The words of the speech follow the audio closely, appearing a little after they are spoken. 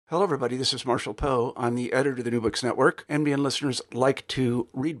Hello, everybody. This is Marshall Poe. I'm the editor of the New Books Network. NBN listeners like to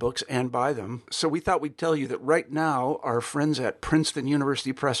read books and buy them. So we thought we'd tell you that right now, our friends at Princeton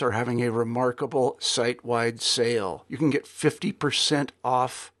University Press are having a remarkable site-wide sale. You can get 50%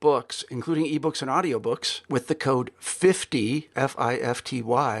 off books, including ebooks and audiobooks, with the code 50,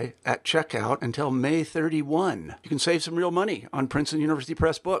 F-I-F-T-Y, at checkout until May 31. You can save some real money on Princeton University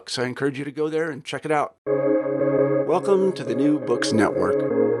Press books. I encourage you to go there and check it out. Welcome to the New Books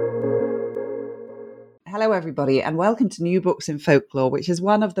Network. Hello, everybody, and welcome to New Books in Folklore, which is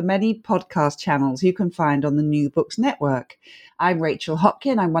one of the many podcast channels you can find on the New Books Network. I'm Rachel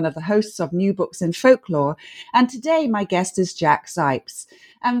Hopkin. I'm one of the hosts of New Books in Folklore, and today my guest is Jack Zipes.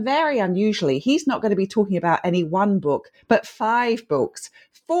 And very unusually, he's not going to be talking about any one book, but 5 books,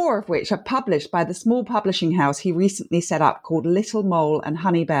 4 of which are published by the small publishing house he recently set up called Little Mole and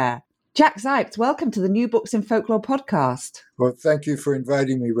Honey Bear. Jack Zipes, welcome to the New Books in Folklore podcast. Well, thank you for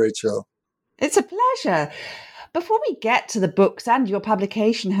inviting me, Rachel. It's a pleasure. Before we get to the books and your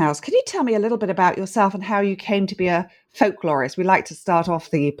publication house, can you tell me a little bit about yourself and how you came to be a folklorist? We like to start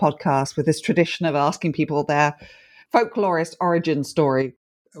off the podcast with this tradition of asking people their folklorist origin story.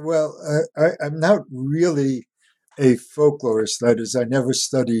 Well, I'm not really a folklorist. That is, I never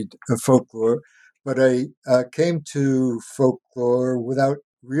studied folklore, but I came to folklore without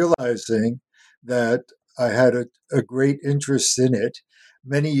realizing that I had a great interest in it.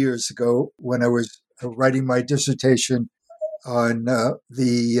 Many years ago, when I was writing my dissertation on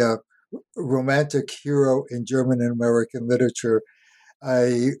the romantic hero in German and American literature,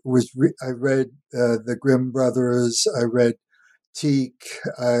 I read the Grimm brothers. I read Tieck,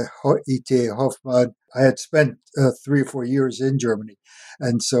 E.T. Hoffmann. I had spent 3 or 4 years in Germany,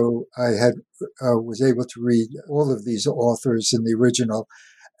 and so I was able to read all of these authors in the original,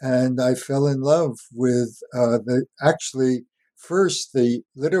 and I fell in love with first the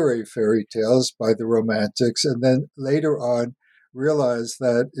literary fairy tales by the Romantics, and then later on realized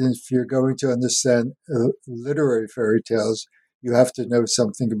that if you're going to understand literary fairy tales, you have to know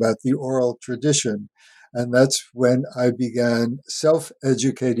something about the oral tradition. And that's when I began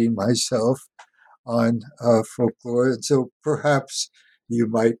self-educating myself on folklore. And so perhaps you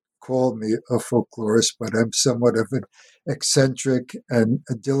might call me a folklorist, but I'm somewhat of an eccentric and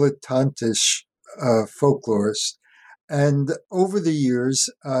a dilettantish folklorist. And over the years,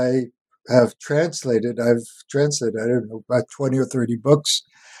 I've translated, I don't know, about 20 or 30 books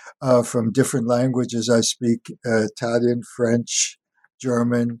from different languages. I speak Italian, French,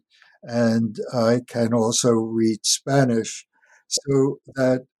 German, and I can also read Spanish. So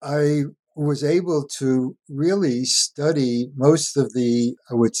that I was able to really study most of the,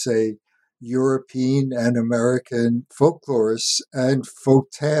 I would say, European and American folklorists and folk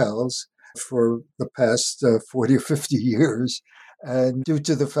tales for the past 40 or 50 years. And due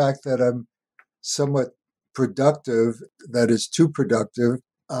to the fact that I'm somewhat productive, that is too productive,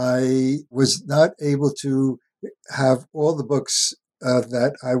 I was not able to have all the books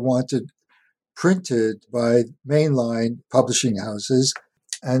that I wanted printed by mainline publishing houses,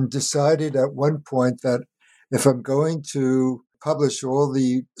 and decided at one point that if I'm going to publish all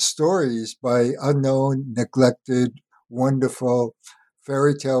the stories by unknown, neglected, wonderful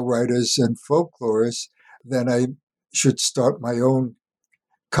fairy tale writers and folklorists, then I should start my own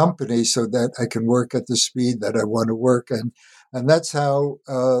company so that I can work at the speed that I want to work. And that's how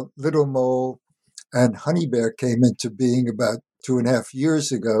Little Mole and Honey Bear came into being about 2.5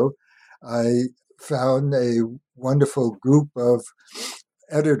 years ago. I found a wonderful group of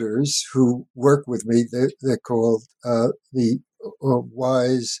editors who work with me. They're called the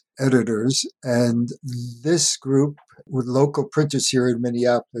Wise Editors. And this group, with local printers here in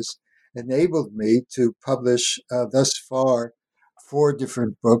Minneapolis, enabled me to publish thus far 4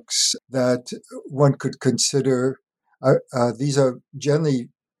 different books that one could consider. These are generally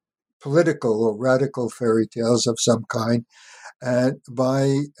political or radical fairy tales of some kind, and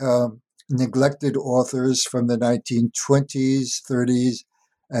by neglected authors from the 1920s, 30s,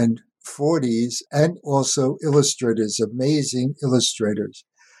 and 40s, and also illustrators, amazing illustrators.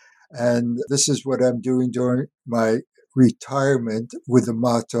 And this is what I'm doing during my retirement, with the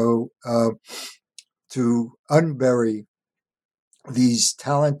motto to unbury these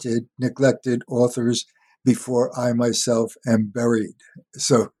talented, neglected authors before I myself am buried.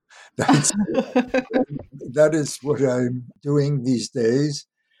 So that is what I'm doing these days.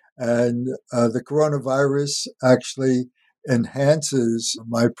 And the coronavirus actually enhances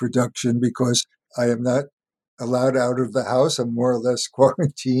my production because I am not allowed out of the house. I'm more or less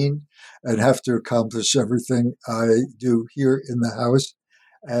quarantined and have to accomplish everything I do here in the house,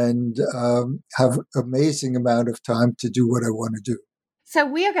 and have amazing amount of time to do what I want to do. So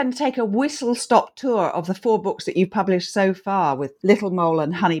we are going to take a whistle-stop tour of the 4 books that you've published so far with Little Mole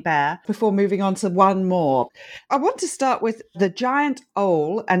and Honey Bear before moving on to one more. I want to start with The Giant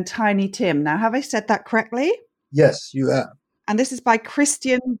Owl and Tiny Tim. Now, have I said that correctly? Yes, you have. And this is by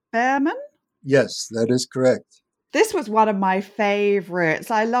Christian Behrman? Yes, that is correct. This was one of my favorites.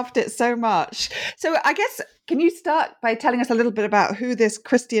 I loved it so much. So I guess, can you start by telling us a little bit about who this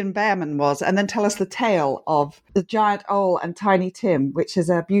Christian Behrman was, and then tell us the tale of The Giant Owl and Tiny Tim, which is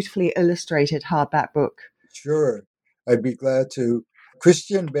a beautifully illustrated hardback book? Sure, I'd be glad to.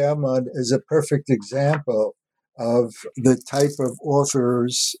 Christian Behrman is a perfect example of the type of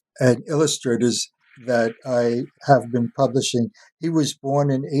authors and illustrators that I have been publishing. He was born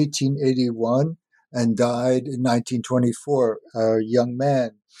in 1881 and died in 1924, a young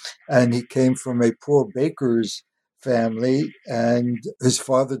man. And he came from a poor baker's family, and his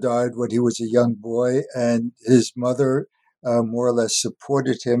father died when he was a young boy, and his mother more or less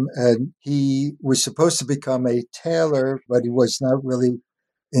supported him. And he was supposed to become a tailor, but he was not really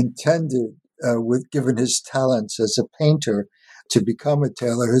intended, given his talents as a painter, to become a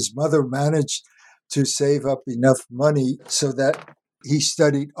tailor. His mother managed to save up enough money so that he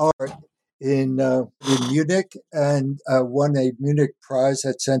studied art in Munich, and won a Munich prize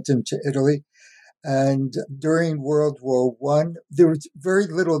that sent him to Italy. And during World War I, there was very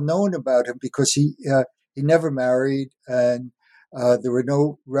little known about him because he never married, and there were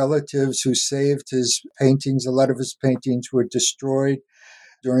no relatives who saved his paintings. A lot of his paintings were destroyed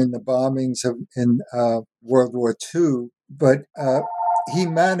during the bombings in World War II. But he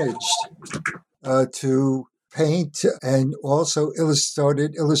managed to paint and also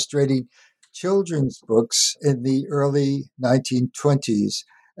started illustrating children's books in the early 1920s.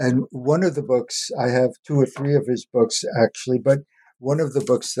 And one of the books, I have 2 or 3 of his books actually, but one of the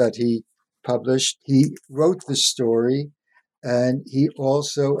books that he published, he wrote the story, and he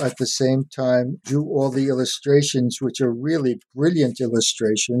also at the same time drew all the illustrations, which are really brilliant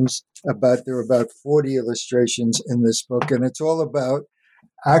illustrations. There are about 40 illustrations in this book, and it's all about,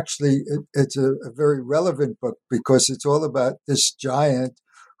 actually, it's a very relevant book because it's all about this giant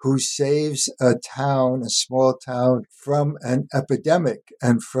who saves a small town, from an epidemic,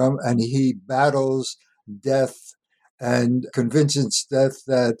 and he battles death and convinces death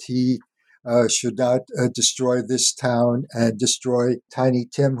that he should not destroy this town and destroy Tiny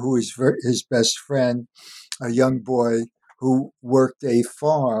Tim, who is his best friend, a young boy who worked a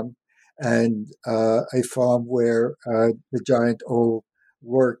farm, and a farm where the giant owl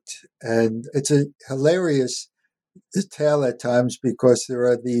worked. And it's a hilarious tale at times because there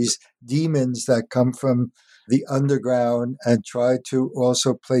are these demons that come from the underground and try to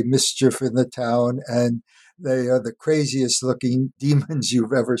also play mischief in the town, and they are the craziest looking demons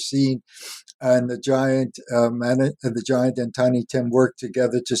you've ever seen. And the giant and Tiny Tim work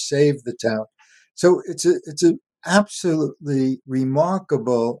together to save the town. So it's a absolutely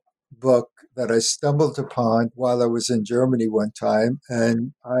remarkable book that I stumbled upon while I was in Germany one time,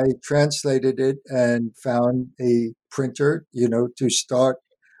 and I translated it and found a printer, to start.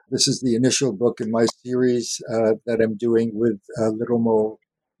 This is the initial book in my series that I'm doing with Little Mole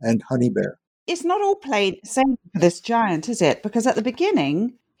and Honey Bear. It's not all plain sailing for this giant, is it? Because at the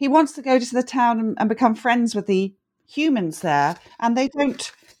beginning, he wants to go to the town and become friends with the humans there, and they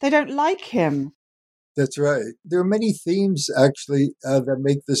don't like him. That's right. There are many themes, actually, that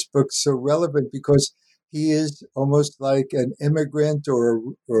make this book so relevant because he is almost like an immigrant, or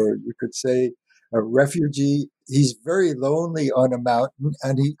you could say a refugee. He's very lonely on a mountain,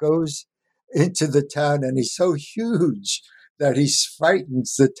 and he goes into the town, and he's so huge that he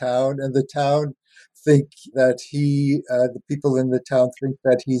frightens the town, and the town think that the people in the town think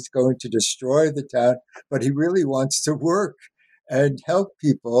that he's going to destroy the town, but he really wants to work and help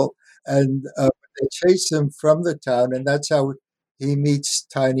people. And they chase him from the town, and that's how he meets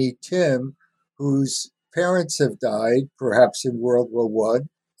Tiny Tim, whose parents have died, perhaps in World War One,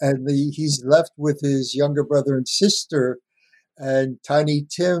 and he's left with his younger brother and sister. And Tiny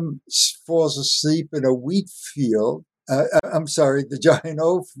Tim falls asleep in a wheat field. I'm sorry, the giant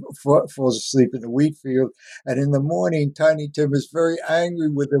owl falls asleep in a wheat field, and in the morning, Tiny Tim is very angry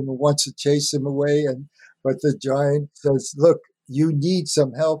with him and wants to chase him away. But the giant says, "Look, you need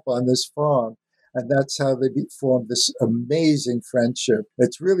some help on this farm." And that's how they formed this amazing friendship.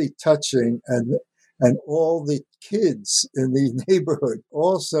 It's really touching. And all the kids in the neighborhood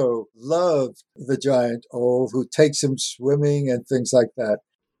also love the giant owl, who takes him swimming and things like that.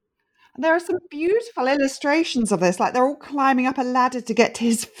 There are some beautiful illustrations of this, like they're all climbing up a ladder to get to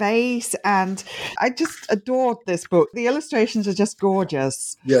his face. And I just adored this book. The illustrations are just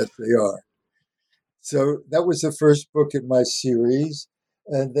gorgeous. Yes, they are. So that was the first book in my series.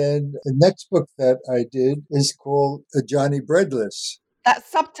 And then the next book that I did is called Johnny Breadless.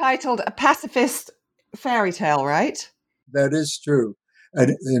 That's subtitled A Pacifist Fairy Tale, right? That is true.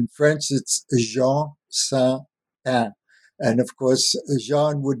 And in French, it's Jean Saint-Pain. And of course,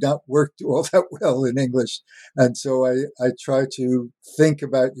 Jean would not work all that well in English. And so I try to think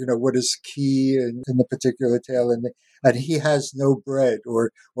about, what is key in the particular tale. And he has no bread,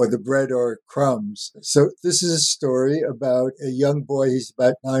 or the bread are crumbs. So this is a story about a young boy. He's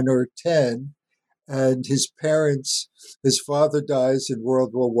about 9 or 10. And his father dies in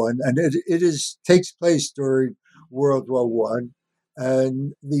World War One, and it takes place during World War One.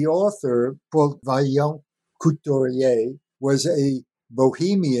 And the author, Paul Vaillant-Couturier, was a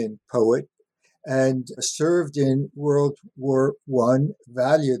Bohemian poet and served in World War One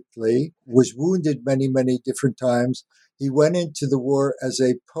valiantly, was wounded many, many different times. He went into the war as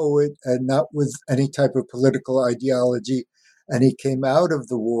a poet and not with any type of political ideology. And he came out of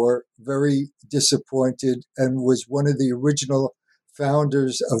the war very disappointed and was one of the original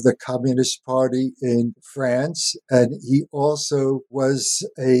founders of the Communist Party in France. And he also was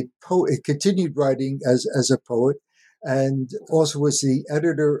a poet, continued writing as a poet, and also was the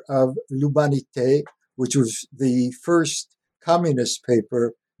editor of L'Humanité, which was the first communist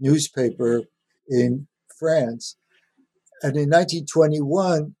newspaper in France. And in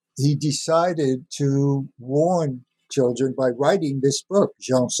 1921, he decided to warn children by writing this book,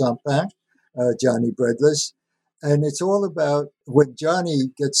 Jean Saint-Pain, Johnny Breadless. And it's all about when Johnny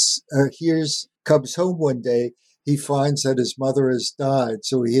comes home one day, he finds that his mother has died.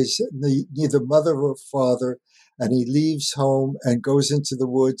 So he is neither mother or father. And he leaves home and goes into the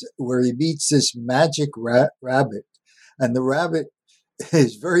woods where he meets this magic rabbit. And the rabbit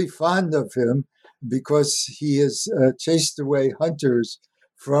is very fond of him because he has chased away hunters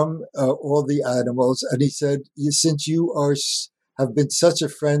from all the animals. And he said, since you have been such a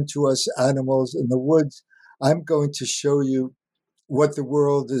friend to us animals in the woods, I'm going to show you what the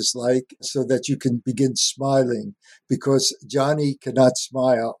world is like so that you can begin smiling, because Johnny cannot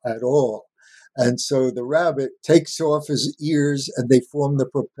smile at all. And so the rabbit takes off his ears and they form the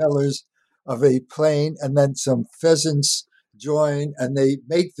propellers of a plane, and then some pheasants join and they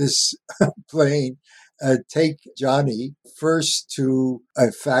make this plane take Johnny first to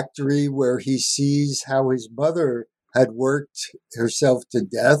a factory where he sees how his mother had worked herself to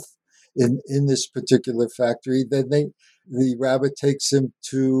death in this particular factory. Then the rabbit takes him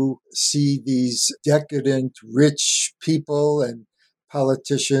to see these decadent, rich people and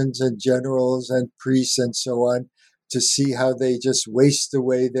politicians and generals and priests and so on, to see how they just waste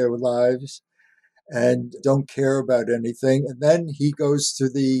away their lives and don't care about anything. And then he goes to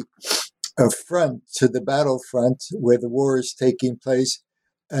the battlefront where the war is taking place.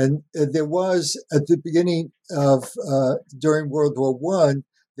 And there was, at the beginning of, during World War One,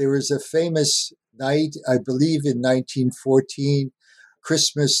 there was a famous night, I believe in 1914,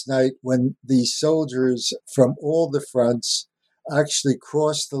 Christmas night, when the soldiers from all the fronts actually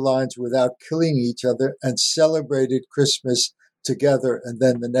crossed the lines without killing each other and celebrated Christmas together. And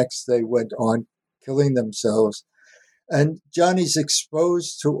then the next day went on killing themselves. And Johnny's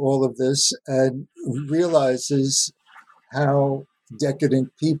exposed to all of this and realizes how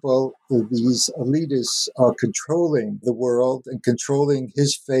decadent people, these elitists, are controlling the world and controlling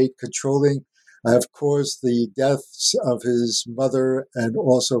his fate, have caused the deaths of his mother and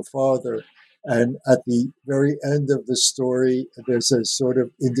also father. And at the very end of the story, there's a sort of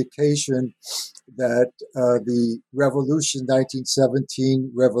indication that the revolution,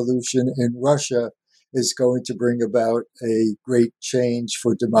 1917 revolution in Russia, is going to bring about a great change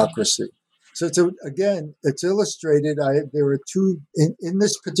for democracy. So it's illustrated. There are two in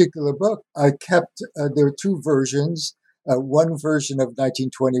this particular book. I kept there are two versions. One version of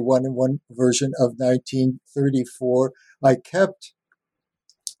 1921 and one version of 1934. I kept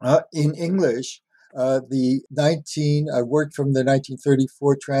in English I worked from the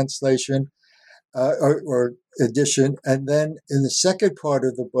 1934 translation or edition, and then in the second part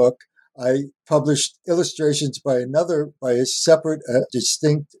of the book, I published illustrations by a separate,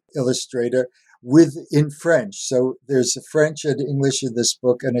 distinct illustrator in French. So there's a French and English in this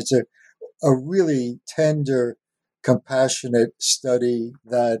book, and it's a really tender, compassionate study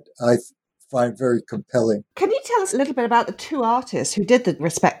that I find very compelling. Can you tell us a little bit about the two artists who did the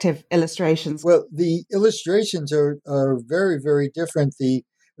respective illustrations? Well, the illustrations are very, very different. The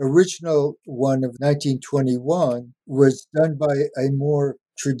original one of 1921 was done by a more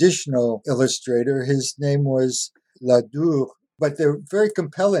traditional illustrator. His name was Ladour, but they're very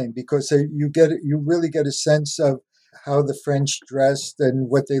compelling because you really get a sense of how the French dressed and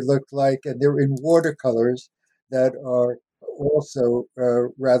what they looked like, and they're in watercolors that are also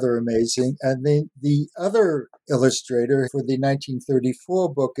rather amazing. And then the other illustrator for the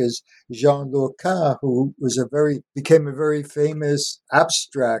 1934 book is Jean Lorca, who became a very famous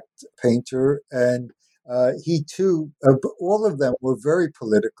abstract painter. And he too, all of them were very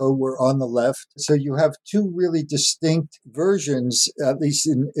political, were on the left. So you have two really distinct versions, at least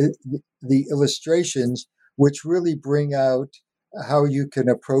in the illustrations, which really bring out how you can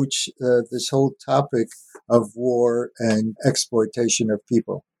approach this whole topic of war and exploitation of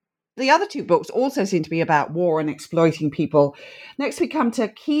people. The other two books also seem to be about war and exploiting people. Next, we come to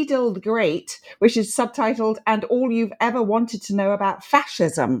Kedil the Great, which is subtitled And All You've Ever Wanted to Know About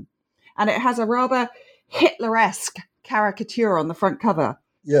Fascism. And it has a rather Hitler-esque caricature on the front cover.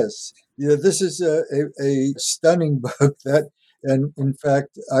 Yes. This is a stunning book and in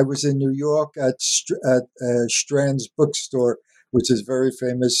fact, I was in New York at Strand's bookstore, which is very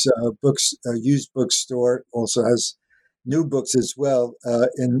famous used bookstore, also has new books as well,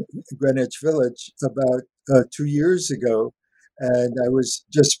 in Greenwich Village about 2 years ago. And I was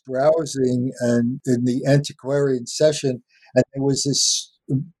just browsing and in the antiquarian session, and there was this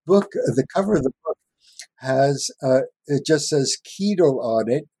book, the cover of the book has, it just says Kedil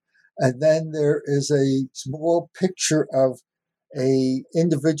on it. And then there is a small picture of a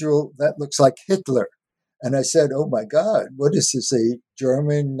individual that looks like Hitler. And I said, oh my God, what is this, a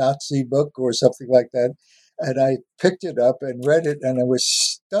German Nazi book or something like that? And I picked it up and read it, and I was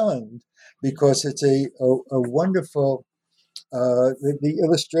stunned because it's a wonderful, the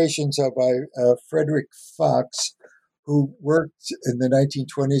illustrations are by Frederick Fox, who worked in the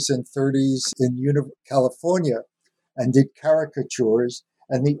 1920s and 30s in California and did caricatures.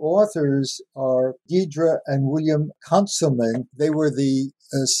 And the authors are Deidre and William Conselman. They were the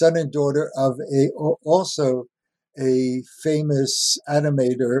son and daughter of also a famous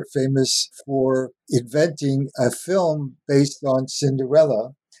animator, famous for inventing a film based on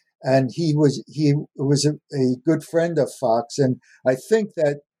Cinderella. And he was a good friend of Fox. And I think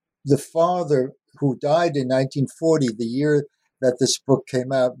that the father, who died in 1940, the year that this book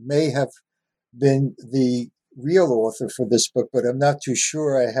came out, may have been the real author for this book, but I'm not too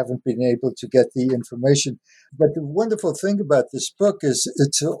sure. I haven't been able to get the information. But the wonderful thing about this book is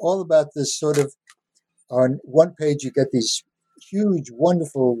it's all about this sort of, on one page you get these huge,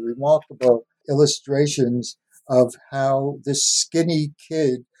 wonderful, remarkable illustrations of how this skinny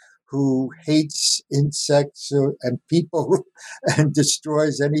kid who hates insects and people and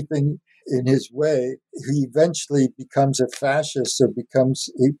destroys anything in his way, he eventually becomes a fascist, or becomes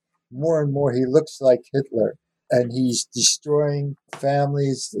more and more he looks like Hitler, and he's destroying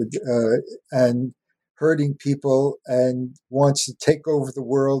families and hurting people, and wants to take over the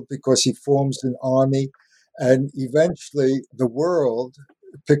world because he forms an army. And eventually the world,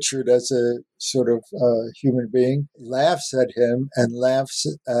 pictured as a sort of human being, laughs at him and laughs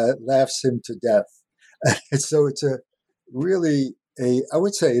him to death. And so it's I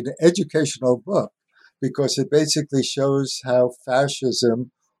would say, an educational book, because it basically shows how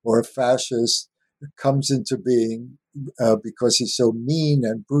fascism or a fascist comes into being because he's so mean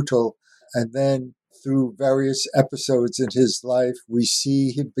and brutal. And then through various episodes in his life, we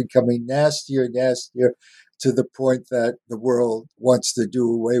see him becoming nastier and nastier, to the point that the world wants to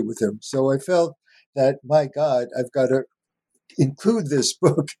do away with him. So I felt that, my God, I've got to include this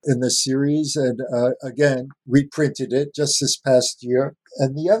book in the series, and again, reprinted it just this past year.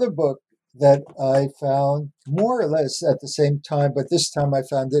 And the other book that I found more or less at the same time, but this time I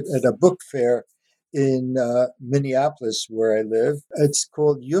found it at a book fair in Minneapolis, where I live. It's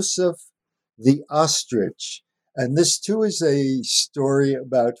called Yusuf the Ostrich. And this too is a story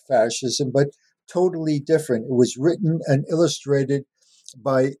about fascism, but totally different. It was written and illustrated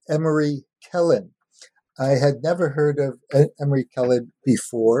by Emery Kellen. I had never heard of Emery Kellen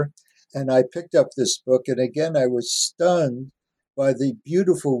before, and I picked up this book, and again, I was stunned by the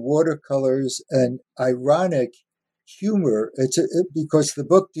beautiful watercolors and ironic humor. Because the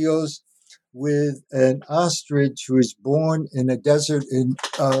book deals with an ostrich who is born in a desert in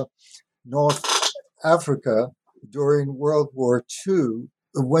North Africa during World War II.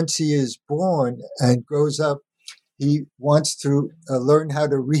 Once he is born and grows up, he wants to learn how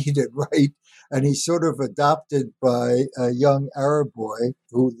to read and write, and he's sort of adopted by a young Arab boy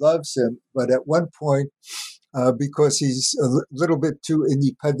who loves him. But at one point, because he's a little bit too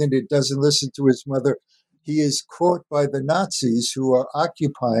independent, it doesn't listen to his mother, he is caught by the Nazis, who are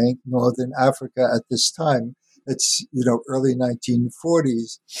occupying Northern Africa at this time. It's, early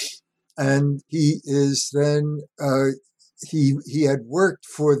 1940s. And he is then, he had worked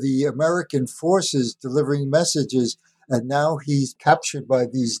for the American forces delivering messages, and now he's captured by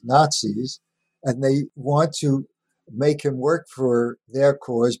these Nazis, and they want to make him work for their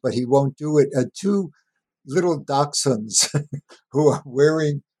cause, but he won't do it. And two little dachshunds who are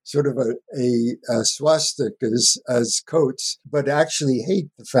wearing sort of a swastika as coats, but actually hate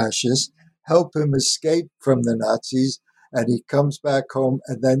the fascists, help him escape from the Nazis. And he comes back home,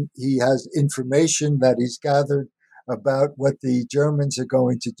 and then he has information that he's gathered about what the Germans are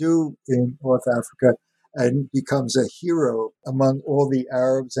going to do in North Africa, and becomes a hero among all the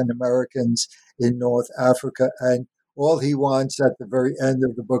Arabs and Americans in North Africa. And all he wants at the very end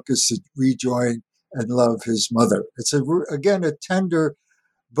of the book is to rejoin and love his mother. It's, again, a tender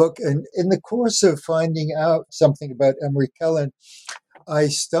book. And in the course of finding out something about Emery Kellen, I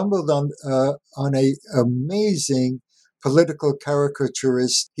stumbled on a amazing political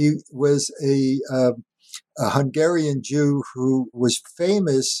caricaturist. He was a Hungarian Jew who was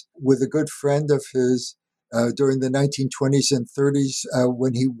famous with a good friend of his during the 1920s and 30s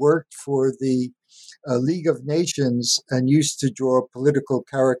when he worked for the League of Nations and used to draw political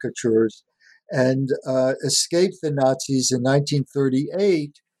caricatures, and escaped the Nazis in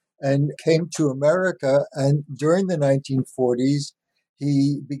 1938 and came to America. And during the 1940s,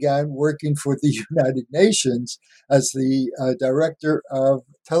 he began working for the United Nations as the director of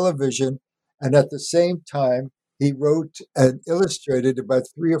television. And at the same time, he wrote and illustrated about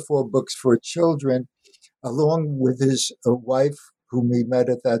 3 or 4 books for children, along with his wife, whom he met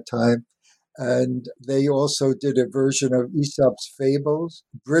at that time. And they also did a version of Aesop's Fables,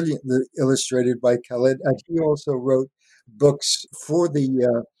 brilliantly illustrated by Kellen. And he also wrote books for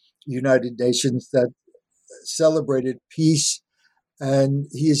the United Nations that celebrated peace. And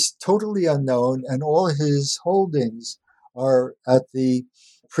he is totally unknown, and all his holdings are at the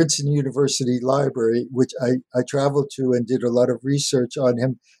Princeton University Library, which I traveled to and did a lot of research on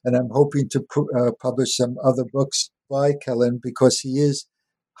him. And I'm hoping to publish some other books by Kellen, because he is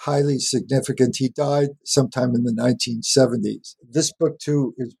highly significant. He died sometime in the 1970s. This book,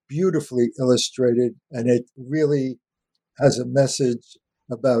 too, is beautifully illustrated, and it really has a message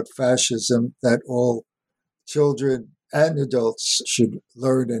about fascism that all children and adults should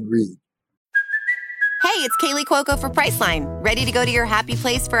learn and read. Hey, it's Kaylee Cuoco for Priceline. Ready to go to your happy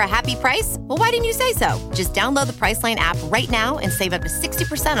place for a happy price? Well, why didn't you say so? Just download the Priceline app right now and save up to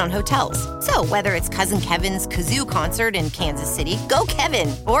 60% on hotels. So whether it's Cousin Kevin's Kazoo Concert in Kansas City, go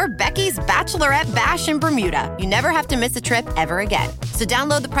Kevin, or Becky's Bachelorette Bash in Bermuda, you never have to miss a trip ever again. So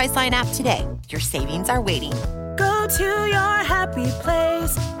download the Priceline app today. Your savings are waiting. Go to your happy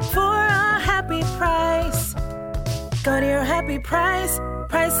place for a happy price. Go to your happy price,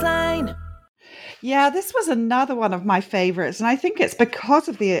 Priceline. Yeah, this was another one of my favorites. And I think it's because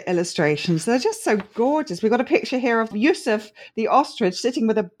of the illustrations. They're just so gorgeous. We've got a picture here of Yusuf, the ostrich, sitting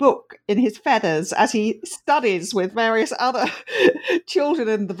with a book in his feathers as he studies with various other children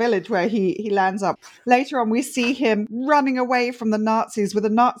in the village where he lands up. Later on, we see him running away from the Nazis with a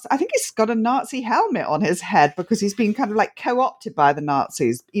Nazi. I think he's got a Nazi helmet on his head because he's been kind of like co-opted by the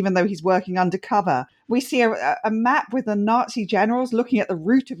Nazis, even though he's working undercover. We see a map with the Nazi generals looking at the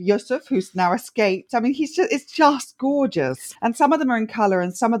route of Yusuf, who's now escaped. I mean, it's just gorgeous. And some of them are in color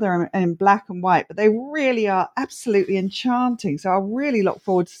and some of them are in black and white, but they really are absolutely enchanting. So I really look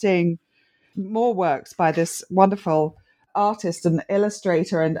forward to seeing more works by this wonderful artist and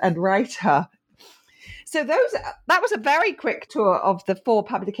illustrator and writer. So that was a very quick tour of the 4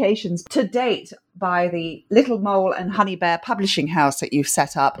 publications to date by the Little Mole and Honey Bear Publishing House that you've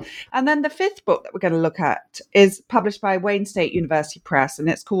set up. And then the 5th book that we're going to look at is published by Wayne State University Press, and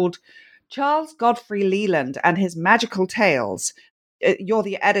it's called Charles Godfrey Leland and His Magical Tales. You're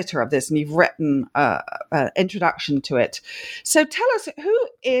the editor of this, and you've written an introduction to it. So tell us, who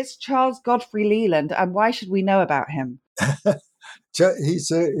is Charles Godfrey Leland, and why should we know about him? He's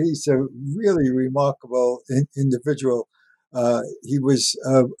a really remarkable individual. He was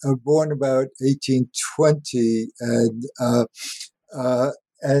born about 1820, and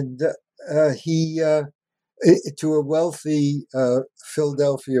he to a wealthy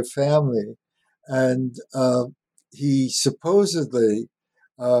Philadelphia family, and he supposedly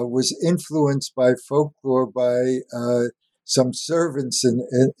was influenced by folklore by some servants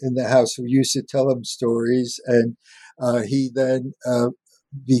in the house who used to tell him stories, and he then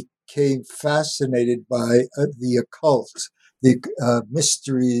became fascinated by the occult, the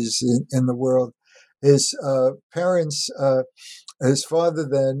mysteries in the world. His parents, his father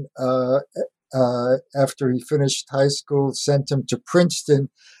then, after he finished high school, sent him to Princeton,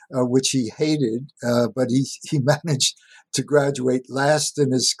 which he hated, but he managed to graduate last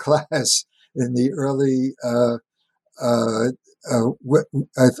in his class in the early I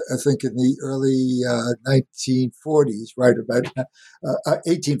think in the early 1940s, right about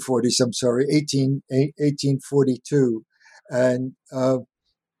 1840s, I'm sorry, 1842. And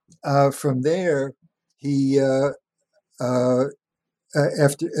from there, he, after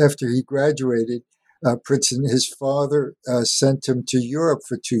he graduated Princeton, his father sent him to Europe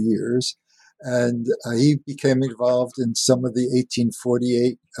for 2 years. And he became involved in some of the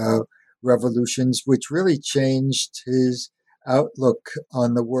 1848 revolutions, which really changed his outlook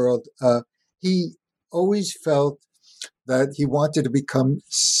on the world. He always felt that he wanted to become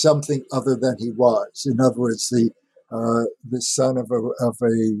something other than he was. In other words, the son of a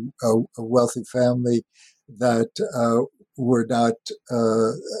wealthy family that were not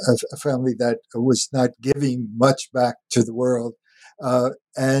a family that was not giving much back to the world,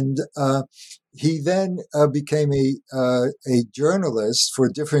 and he then became a journalist for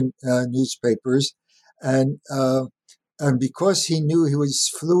different newspapers, and because he knew he was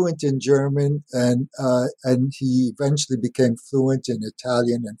fluent in German, and he eventually became fluent in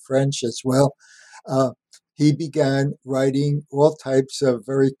Italian and French as well, he began writing all types of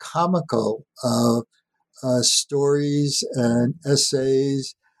very comical stories and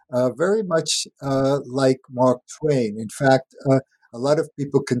essays, very much like Mark Twain. In fact, a lot of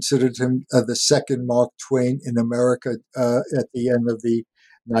people considered him the second Mark Twain in America at the end of the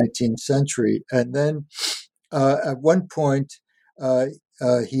 19th century. And then at one point,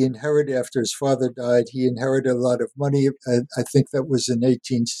 he inherited, after his father died, he inherited a lot of money. I think that was in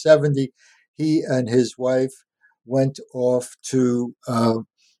 1870. He and his wife went off to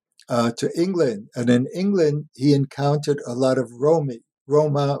England, and in England he encountered a lot of Romi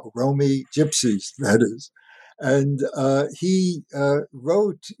gypsies, that is, and he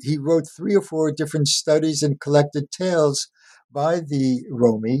wrote 3 or 4 different studies and collected tales by the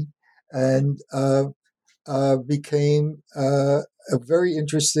Romi, and became very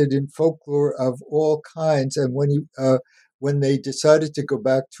interested in folklore of all kinds. And when they decided to go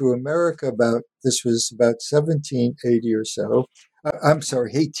back to America, this was about 1780 or so. I'm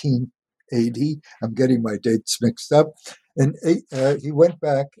sorry, 1880. I'm getting my dates mixed up. And he went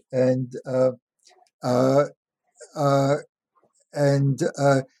back and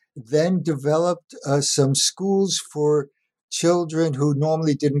then developed some schools for children who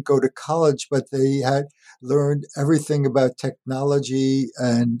normally didn't go to college, but they had learned everything about technology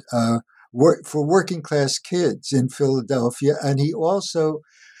and for working class kids in Philadelphia. And he also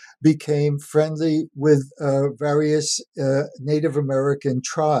became friendly with various Native American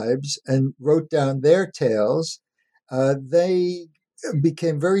tribes and wrote down their tales. They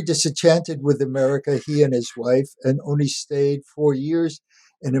became very disenchanted with America, he and his wife, and only stayed 4 years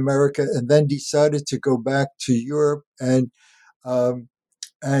in America, and then decided to go back to Europe and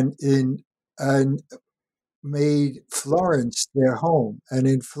made Florence their home. And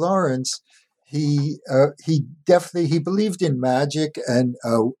in Florence, he believed in magic, and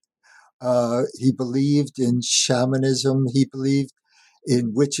he believed in shamanism. He believed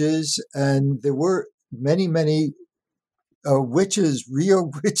in witches, and there were many witches, real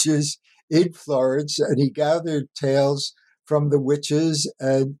witches in Florence, and he gathered tales from the witches,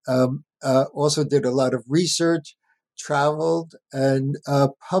 and also did a lot of research, traveled, and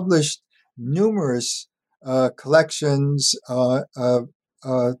published numerous collections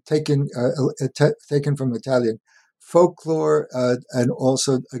taken from Italian folklore, and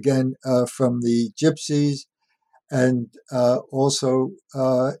also again from the gypsies. And also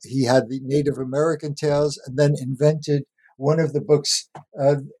he had the Native American tales, and then invented one of the books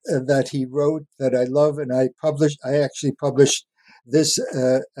that he wrote that I love, and I actually published this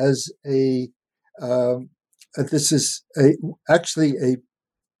as a. This is actually a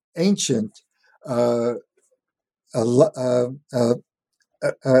ancient,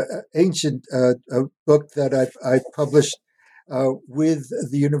 ancient book that I published with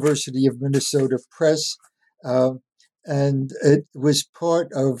the University of Minnesota Press, and it was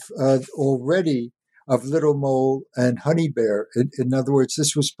part of already of Little Mole and Honey Bear. In other words,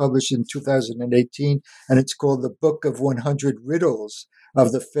 this was published in 2018, and it's called The Book of 100 Riddles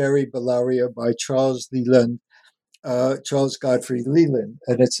of the Fairy Bellaria by Charles Godfrey Leland.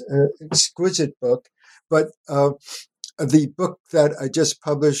 And it's an exquisite book. But the book that I just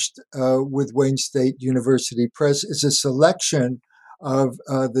published with Wayne State University Press is a selection of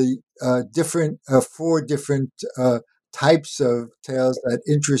the different 4 different types of tales that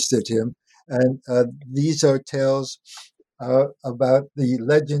interested him. And these are tales about the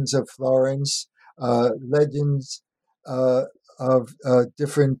legends of Florence, legends of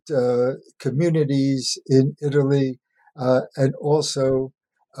different communities in Italy, and also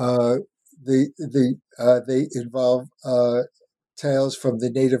they involve tales from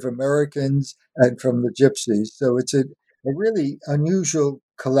the Native Americans and from the Gypsies. So it's a really unusual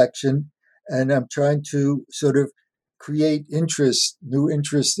collection, and I'm trying to sort of create new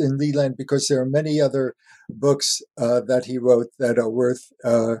interest in Leland, because there are many other books that he wrote that are worth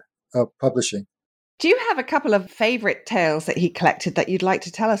publishing. Do you have a couple of favorite tales that he collected that you'd like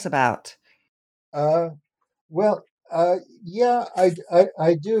to tell us about? Well, yeah,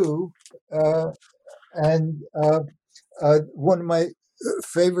 I do, and one of my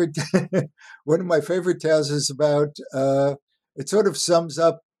favorite tales is about. It sort of sums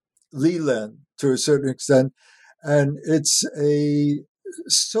up Leland to a certain extent, and it's a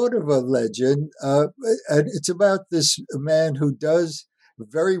sort of a legend, and it's about this man who does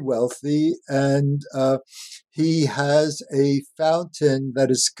very wealthy, and he has a fountain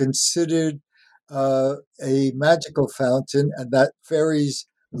that is considered a magical fountain, and that fairies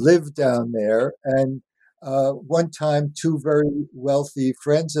live down there. And one time, two very wealthy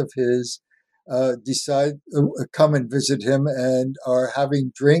friends of his decide come and visit him, and are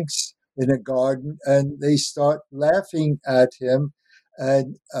having drinks in a garden, and they start laughing at him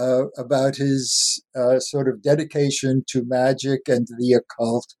and about his sort of dedication to magic and the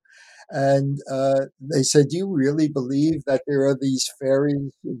occult. And they said, "Do you really believe that there are these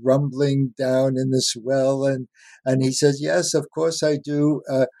fairies rumbling down in this well?" And he says, "Yes, of course I do.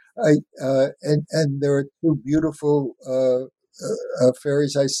 And there are two beautiful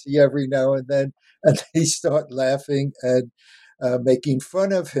fairies I see every now and then." And they start laughing and making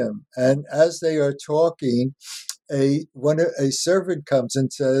fun of him. And as they are talking, a servant comes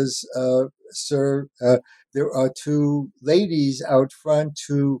and says, "Sir, there are two ladies out front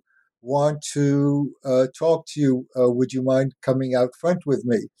who want to talk to you. Would you mind coming out front with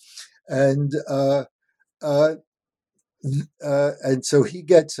me?" And and so he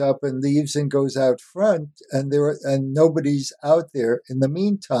gets up and leaves and goes out front, and nobody's out there. In the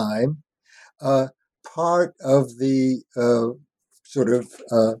meantime, part of the sort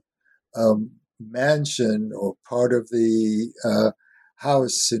of mansion, or part of the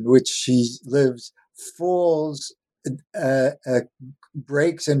house in which she lives, falls,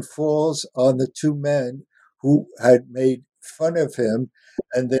 breaks and falls on the two men who had made fun of him,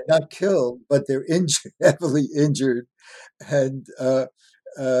 and they're not killed, but they're injured, heavily injured. And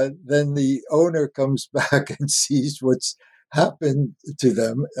then the owner comes back and sees what's happened to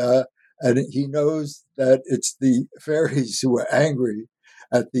them, and he knows that it's the fairies who are angry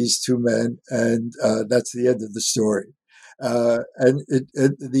at these two men, and that's the end of the story. And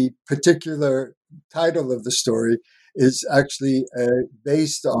the particular title of the story is actually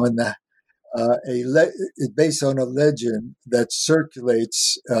based on based on a legend that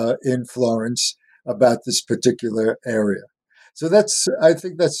circulates in Florence about this particular area. So I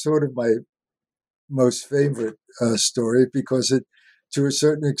think that's sort of my most favorite story, because to a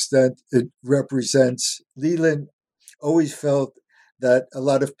certain extent, it represents Leland. Always felt that a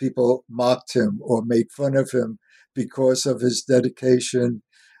lot of people mocked him or made fun of him because of his dedication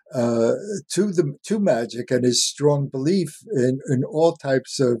to magic, and his strong belief in all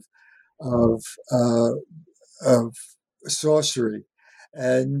types of sorcery.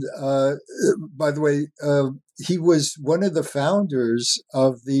 And by the way, he was one of the founders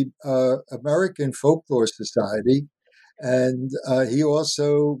of the American Folklore Society, and he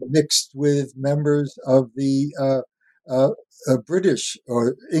also mixed with members of the British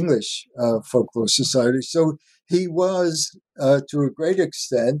or English Folklore Society. So he was, to a great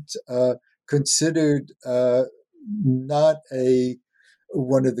extent, considered not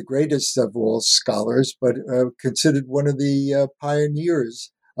one of the greatest of all scholars, but considered one of the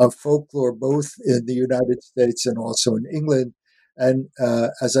pioneers of folklore, both in the United States and also in England. And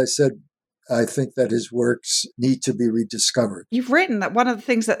as I said, I think that his works need to be rediscovered. You've written that one of the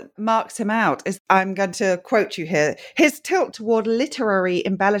things that marks him out is, I'm going to quote you here, his tilt toward literary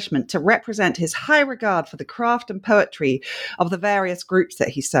embellishment to represent his high regard for the craft and poetry of the various groups that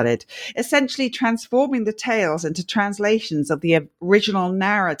he studied, essentially transforming the tales into translations of the original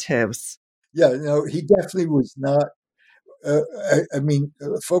narratives. Yeah, no, he definitely was not. I mean,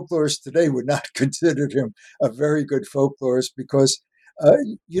 folklorists today would not consider him a very good folklorist, because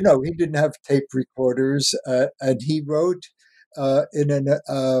he didn't have tape recorders, and he wrote in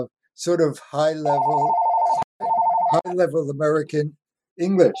a sort of high level American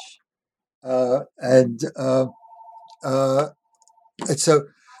English, and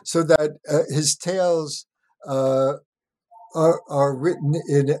so that his tales are written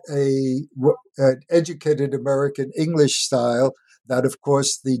in an educated American English style that, of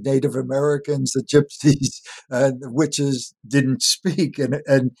course, the Native Americans, the Gypsies, and the witches didn't speak.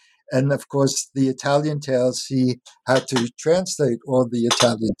 And And of course, the Italian tales, he had to translate all the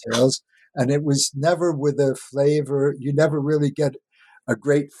Italian tales, and it was never with a flavor. You never really get a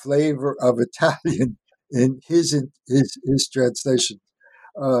great flavor of Italian in his translation.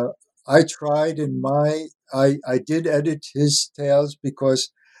 Uh, I tried I did edit his tales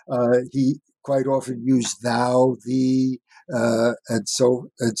because he quite often used thou, thee, and so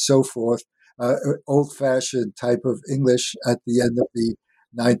forth, old-fashioned type of English at the end of the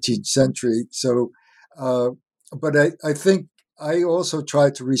 19th century. So, but I think I also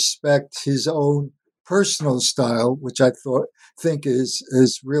tried to respect his own personal style, which I think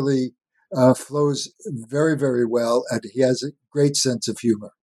is really flows very, very well, and he has a great sense of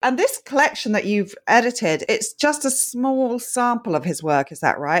humor. And this collection that you've edited, it's just a small sample of his work, is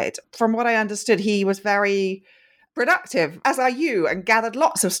that right? From what I understood, he was very productive, as are you, and gathered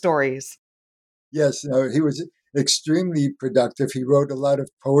lots of stories. Yes, no, he was extremely productive. He wrote a lot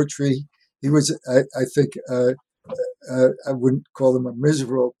of poetry. He was, I think, I wouldn't call him a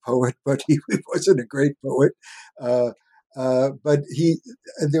miserable poet, but he wasn't a great poet. But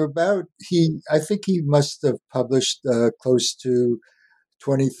I think he must have published close to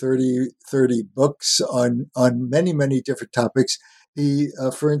 20, 30 books on many, many different topics. He,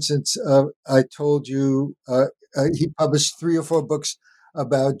 for instance, I told you, he published 3 or 4 books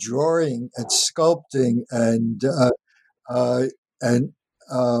about drawing and sculpting and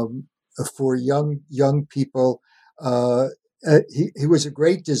for young people. He was a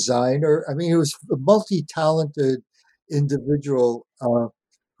great designer. I mean, he was a multi-talented individual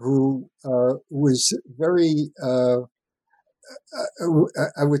who was very, I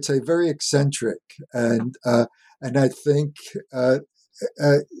would say, very eccentric, and I think that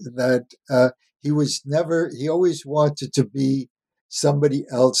he always wanted to be somebody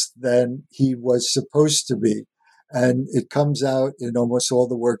else than he was supposed to be. And it comes out in almost all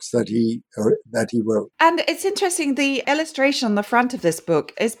the works that he wrote. And it's interesting, the illustration on the front of this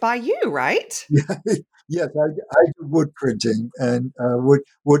book is by you, right? Yeah, yes, I do wood printing and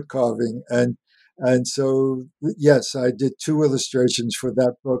wood carving, and so yes, I did 2 illustrations for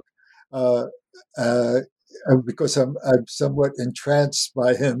that book because I'm somewhat entranced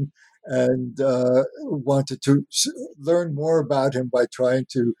by him and wanted to learn more about him by trying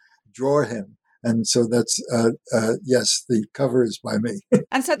to draw him. And so that's, yes, the cover is by me.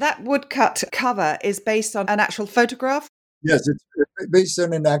 And so that woodcut cover is based on an actual photograph? Yes, it's based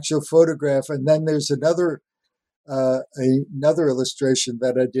on an actual photograph. And then there's another illustration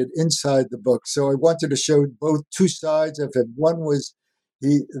that I did inside the book. So I wanted to show both 2 sides of him. One was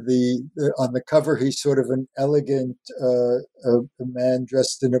on the cover, he's sort of an elegant a man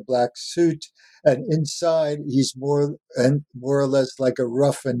dressed in a black suit. And inside, he's more or less like a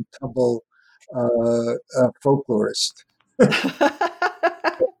rough and tumble folklorist.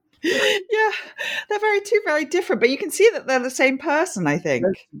 Yeah, they're two very different, but you can see that they're the same person, I think.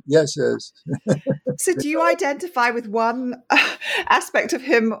 Yes. So do you identify with one aspect of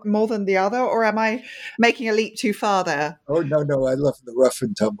him more than the other, or am I making a leap too far there? Oh, no, I love the rough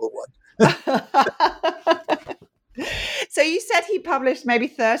and tumble one. So you said he published maybe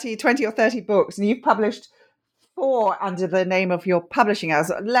 20 or 30 books, and you've published 4 under the name of your publishing house,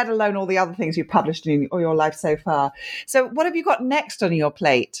 let alone all the other things you've published in all your life so far. So what have you got next on your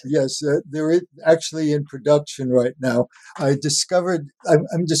plate? Yes, they're actually in production right now. I'm discovering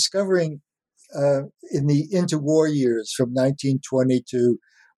in the interwar years from 1920 to,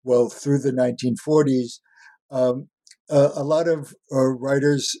 through the 1940s, a lot of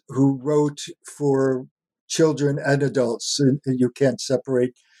writers who wrote for children and adults, and you can't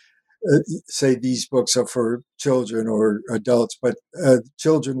separate say these books are for children or adults, but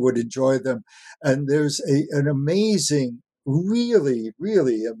children would enjoy them. And there's an amazing, really,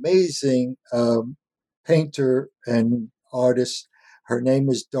 really amazing painter and artist. Her name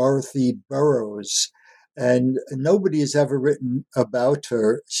is Dorothy Burroughs, and nobody has ever written about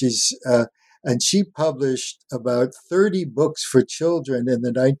her. And she published about 30 books for children in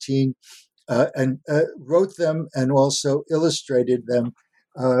the wrote them and also illustrated them.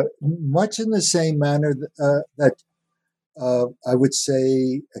 Much in the same manner that I would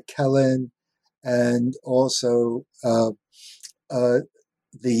say Kellen and also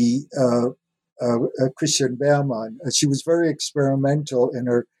Christian Beermann. She was very experimental in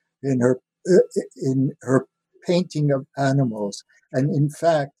her painting of animals, and in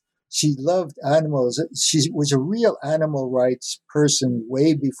fact, she loved animals. She was a real animal rights person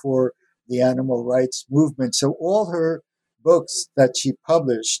way before the animal rights movement. So all her books that she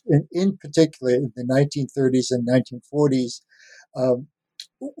published, in particular in the 1930s and 1940s,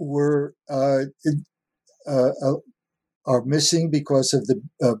 were are missing because of the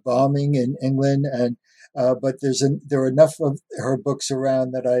bombing in England, and but there are enough of her books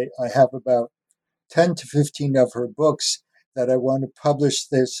around that I have about 10 to 15 of her books that I want to publish.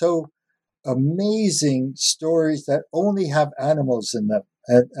 They're so amazing stories that only have animals in them,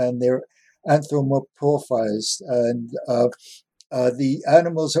 and they're anthropomorphized, and the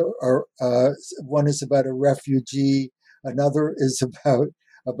animals are one is about a refugee, another is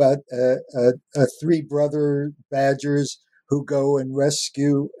about three brother badgers who go and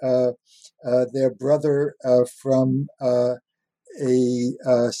rescue their brother from a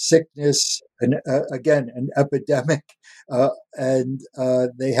sickness, again, an epidemic, and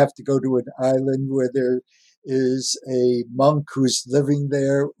they have to go to an island where there is a monk who's living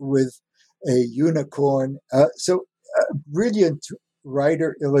there with a unicorn. So brilliant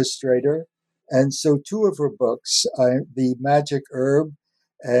writer, illustrator. And so two of her books, The Magic Herb,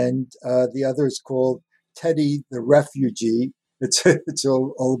 and the other is called Teddy the Refugee. It's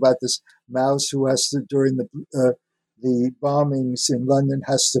all about this mouse who has to, during the bombings in London,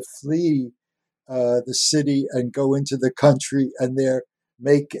 has to flee the city and go into the country, and there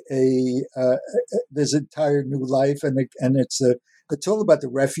make this entire new life, and it's all about the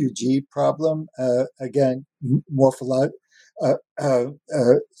refugee problem. Again,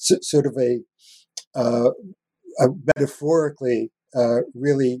 sort of metaphorically,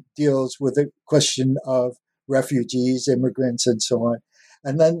 really deals with the question of refugees, immigrants, and so on.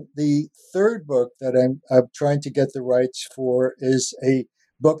 And then the third book that I'm trying to get the rights for is a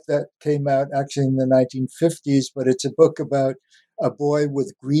book that came out actually in the 1950s, but it's a book about a boy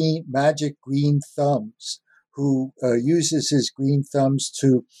with magic green thumbs who uses his green thumbs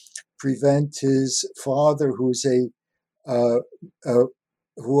to prevent his father, who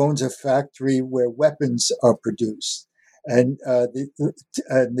owns a factory where weapons are produced. And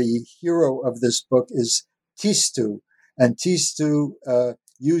the hero of this book is Tistu. And Tistu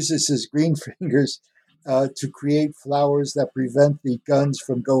uses his green fingers to create flowers that prevent the guns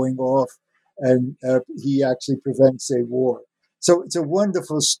from going off, and he actually prevents a war. So it's a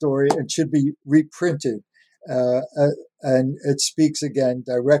wonderful story and should be reprinted. And it speaks again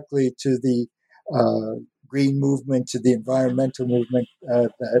directly to the green movement, to the environmental movement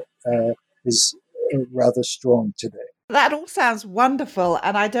that is rather strong today. That all sounds wonderful,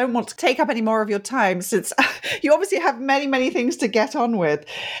 and I don't want to take up any more of your time since you obviously have many, many things to get on with.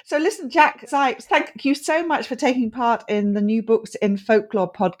 So listen, Jack Zipes, thank you so much for taking part in the New Books in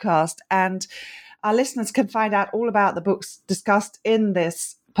Folklore podcast, and our listeners can find out all about the books discussed in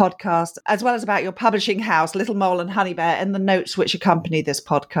this podcast, as well as about your publishing house, Little Mole and Honey Bear, in the notes which accompany this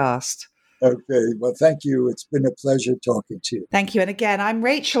podcast. Okay, well, thank you. It's been a pleasure talking to you. Thank you. And again, I'm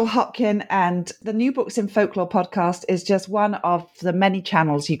Rachel Hopkin, and the New Books in Folklore podcast is just one of the many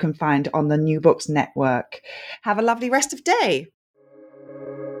channels you can find on the New Books Network. Have a lovely rest of day.